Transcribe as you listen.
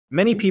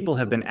Many people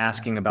have been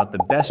asking about the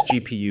best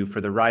GPU for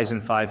the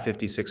Ryzen 5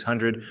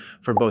 5600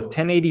 for both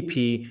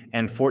 1080p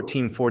and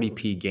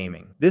 1440p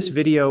gaming. This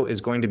video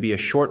is going to be a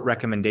short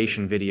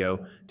recommendation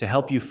video to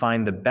help you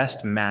find the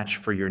best match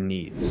for your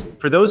needs.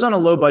 For those on a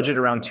low budget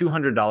around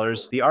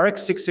 $200, the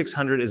RX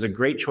 6600 is a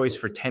great choice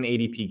for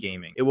 1080p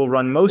gaming. It will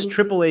run most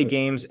AAA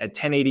games at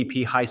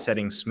 1080p high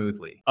settings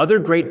smoothly. Other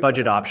great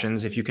budget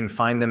options, if you can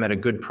find them at a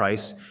good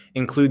price,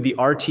 include the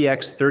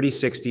RTX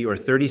 3060 or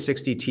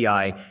 3060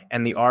 Ti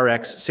and the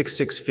RX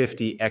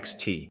 6650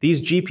 XT.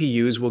 These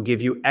GPUs will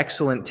give you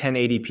excellent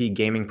 1080p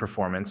gaming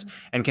performance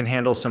and can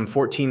handle some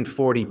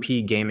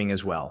 1440p gaming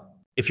as well.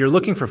 If you're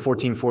looking for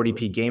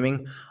 1440p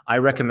gaming, I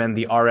recommend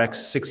the RX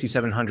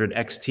 6700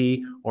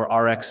 XT or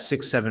RX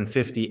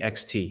 6750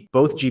 XT.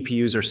 Both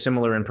GPUs are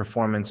similar in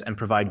performance and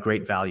provide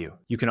great value.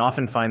 You can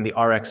often find the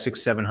RX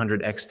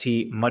 6700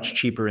 XT much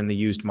cheaper in the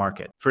used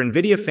market. For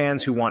NVIDIA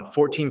fans who want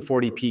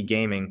 1440p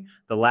gaming,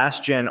 the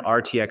last-gen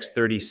RTX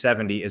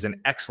 3070 is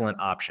an excellent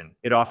option.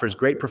 It offers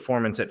great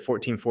performance at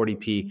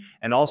 1440p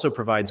and also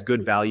provides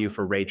good value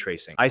for ray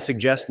tracing. I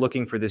suggest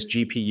looking for this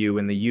GPU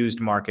in the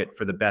used market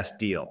for the best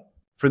deal.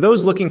 For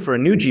those looking for a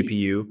new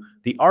GPU,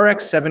 the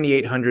RX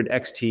 7800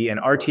 XT and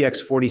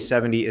RTX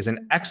 4070 is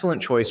an excellent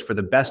choice for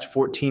the best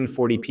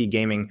 1440p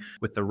gaming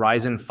with the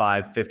Ryzen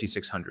 5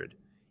 5600.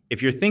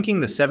 If you're thinking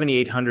the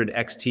 7800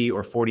 XT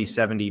or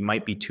 4070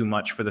 might be too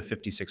much for the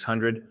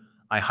 5600,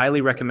 I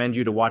highly recommend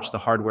you to watch the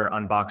hardware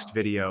unboxed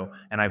video,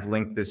 and I've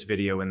linked this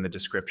video in the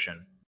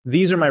description.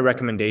 These are my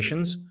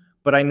recommendations,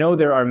 but I know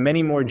there are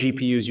many more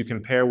GPUs you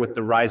can pair with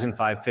the Ryzen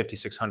 5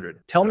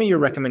 5600. Tell me your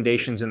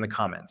recommendations in the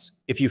comments.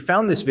 If you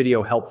found this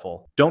video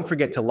helpful, don't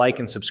forget to like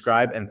and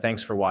subscribe, and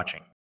thanks for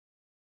watching.